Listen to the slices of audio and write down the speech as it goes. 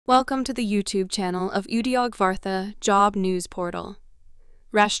Welcome to the YouTube channel of Udyog Vartha Job News Portal.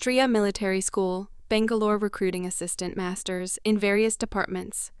 Rashtriya Military School, Bangalore Recruiting Assistant Masters in various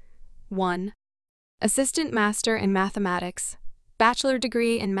departments. 1. Assistant Master in Mathematics, Bachelor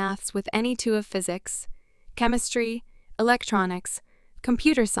degree in Maths with any two of Physics, Chemistry, Electronics,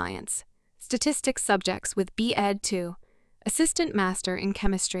 Computer Science, Statistics subjects with B.Ed. 2. Assistant Master in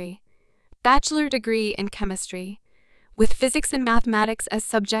Chemistry, Bachelor degree in Chemistry, with Physics and Mathematics as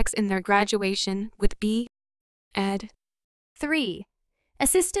subjects in their graduation with B.Ed. 3.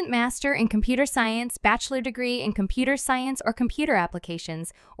 Assistant Master in Computer Science, Bachelor degree in Computer Science or Computer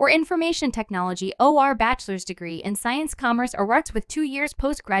Applications, or Information Technology or Bachelor's degree in Science, Commerce, or Arts with 2 years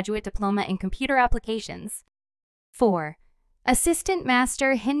postgraduate diploma in Computer Applications. 4. Assistant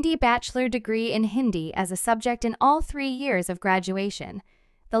Master Hindi, Bachelor degree in Hindi as a subject in all 3 years of graduation.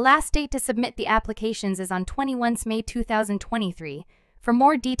 The last date to submit the applications is on 21 May 2023. For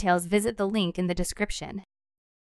more details, visit the link in the description.